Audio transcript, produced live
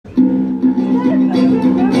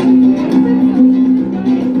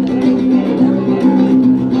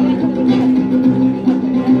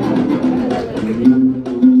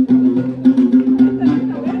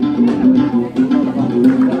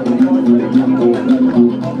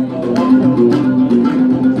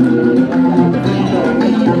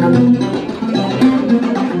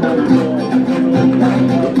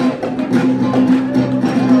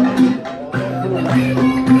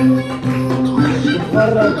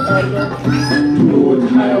توت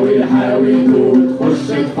حاوي حاوي توت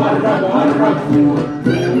خش اتفرج قرب فوت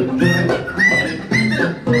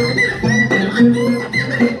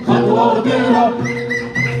خطوة وتهرب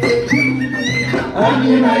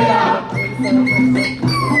قبل ما يلعب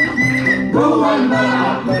جوه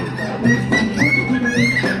الملعب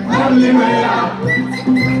قبل ما يلعب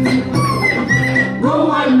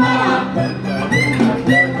جوه الملعب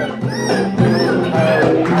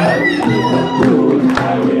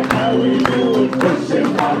حاوي حاوي توت خش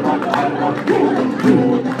اتفرج قرب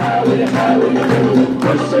توت حاوي حاوي توت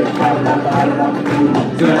خش اتفرج قرب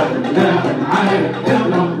توت داخل عارف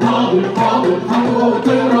اضرب ناضل فاضل خطوة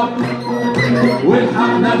وتهرب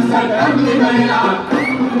والحق نفسك قبل ما يلعب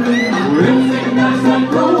وامسك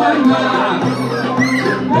نفسك جوه الملعب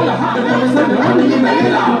والحق نفسك قبل ما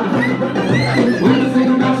يلعب وامسك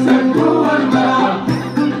نفسك جوه الملعب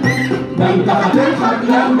ده انت هتضحك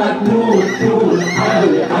لما تموت توت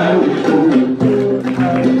حاوي حاوي توت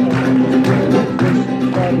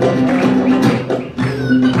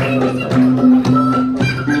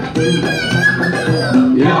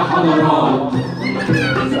يا حضرات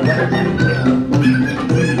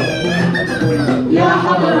يا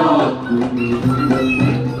حضرات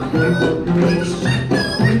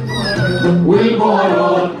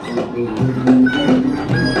والبهارات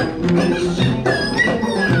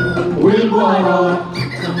والبهارات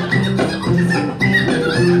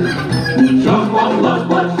شخبط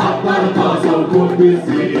لخبط حضر طاسة وكوب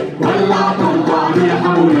بالزيت ولع طلع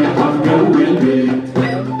ريحة وريحة في جو البيت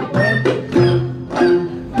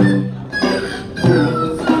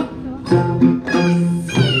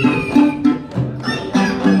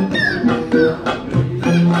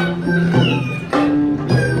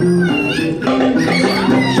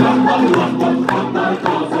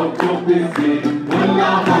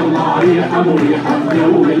ريحة مريحة في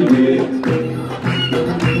جو البيت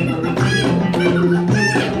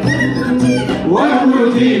ولا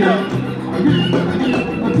بروتينة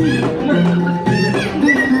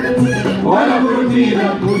ولا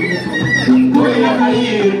بروتينة كل يا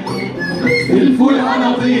خير الفول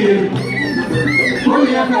أناطير كل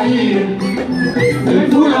يا خير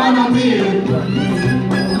الفول أناطير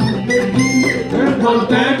افضل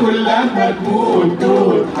تاكل لما تموت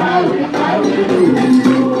توت حاوي حاوي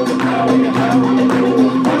توت حاوي حاوي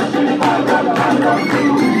توت خش اتفرج قرب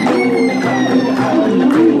توت حاوي حاوي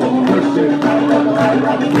توت خش اتفرج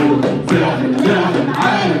قرب توت زاهد زاهد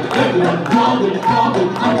عارف اغلب ناضل حاضر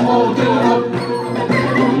خطوة وتهرب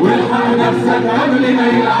والحق نفسك قبل ما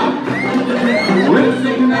يلعب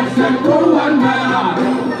وامسك نفسك جوه الملعب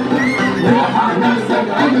والحق نفسك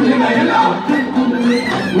قبل ما يلعب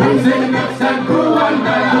وامسك نفسك جوه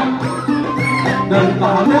الملعب ده انت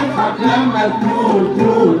هتضحك لما تموت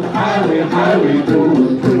توت حاوي حاوي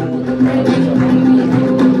توت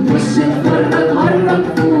خش اتفرج قرب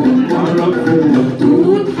فوت قرب فوت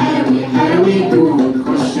توت حاوي حاوي توت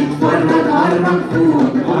خش اتفرج قرب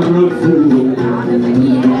فوت قرب فوت قاعدة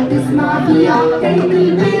فنية تسمع فيها حكاية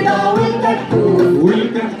البيضة والكتكوت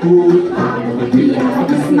والكتكوت قاعدة فنية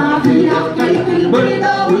تسمع فيها حكاية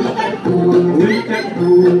البيضة والكتكوت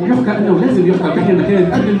يحكى انه لازم يحكى في مكان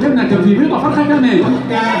قبل الجنه كان في بيضه فرخه كمان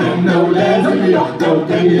يحكى انه لازم يحكى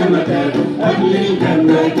وكان يا مكان قبل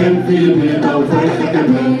الجنه كان في بيضه وفرخه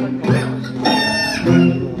كمان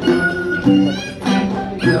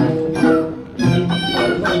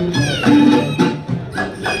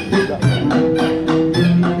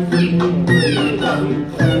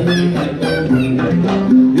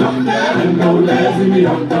يحكى انه لازم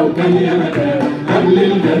يحكى وكان يا مكان قبل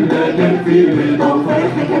الجنة كان في بيضة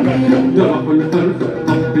وفرخة كمان ضربوا الفرخة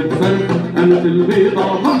طبت فرخة قامت البيضة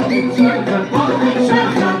طبت شرخة طبت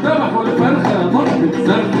شرخة ذبحوا الفرخة طبت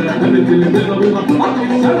فرخة قامت البيضة بيضة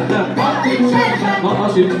طبت شرخة طبت شرخة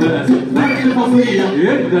طقشت فقست فرخ فظيع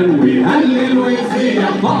جدا ويهلل ويسيح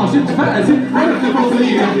طقشت فقست فرخ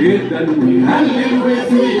فظيع جدا ويهلل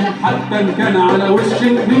ويسيح حتى ان كان على وش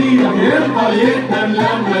كبير يفضل يهتم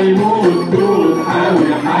لما يموت توت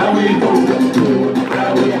حاوي حاوي توت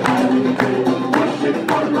حاوي حاوي توت خش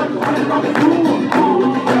اتفرج قرب توت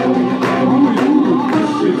حاوي حاوي توت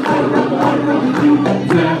خش اتفرج قرب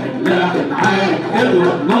توت لاحق لاحق عارف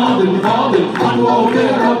اضرب ناضل فاضل خطوة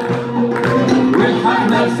وتهرب والحق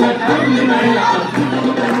نفسك قبل ما يلعب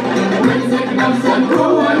وامسك نفسك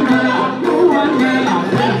جوه الملعب جوه الملعب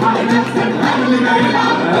والحق نفسك قبل ما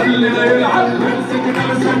يلعب قبل ما يلعب وامسك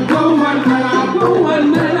نفسك جوه الملعب جوه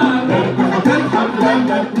الملعب هتضحك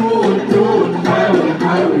لما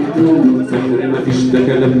مفيش ده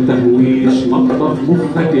كلام تهويش، نطف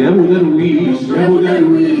مخك يا ابو درويش يا ابو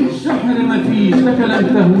درويش. سحر مفيش ده كلام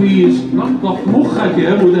تهويش، نطف مخك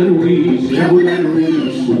يا ابو درويش يا ابو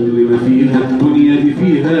درويش. كل ما فيها الدنيا دي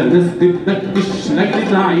فيها ناس بتبكش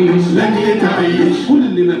لاجل تعيش لاجل تعيش.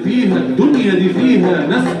 كل ما فيها الدنيا دي فيها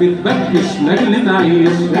ناس بتبكش لاجل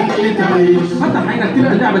تعيش لاجل تعيش. فتح عينك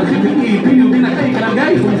تلقى اللعبه تخف الايد، بيني وبينك اي كلام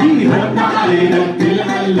جاي ومفيد. فتح عينك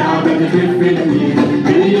تلقى اللعبه تخف الايد،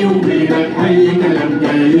 بيني وبينك اي كلام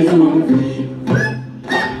جايز ومفيد.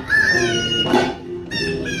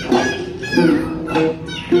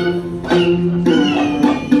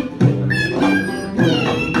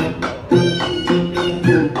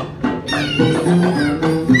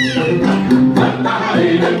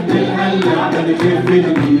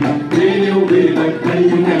 بيني وبينك اي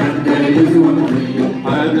كلام جايز ومفيد.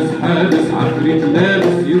 حادث حادث عفريت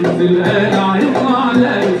لابس، ينزل قالع يطلع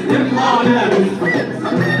لابس يطلع لابس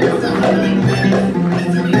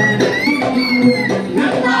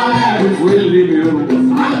يطلع لابس. واللي بيرقص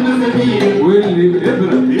على المسامير، واللي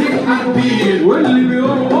بإبرة بيضحك بيه، واللي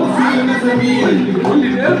بيرقص على المسامير، واللي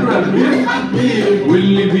بإبرة بيضحك بيه،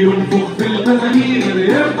 واللي بينفخ في المزامير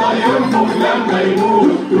يفضل ينفخ لما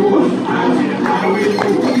يموت. تروح حاوي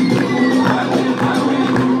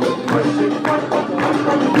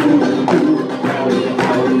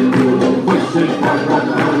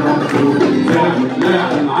لا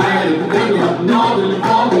عارف تضرب ناضل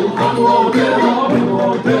فاضل خطوه وتضرب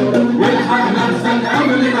والحق نفسك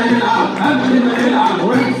قبل ما يلعب قبل ما يلعب،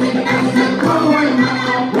 وامسك نفسك جوه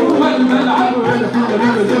الملعب جوه الملعب، والحق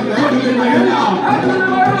نفسك قبل ما يلعب قبل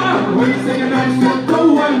ما يلعب، وامسك نفسك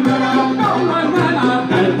جوه الملعب جوه الملعب.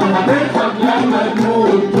 انت هتضحك لما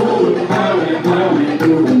تموت، تقول حاوي حاوي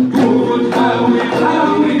تقول حاوي حاوي.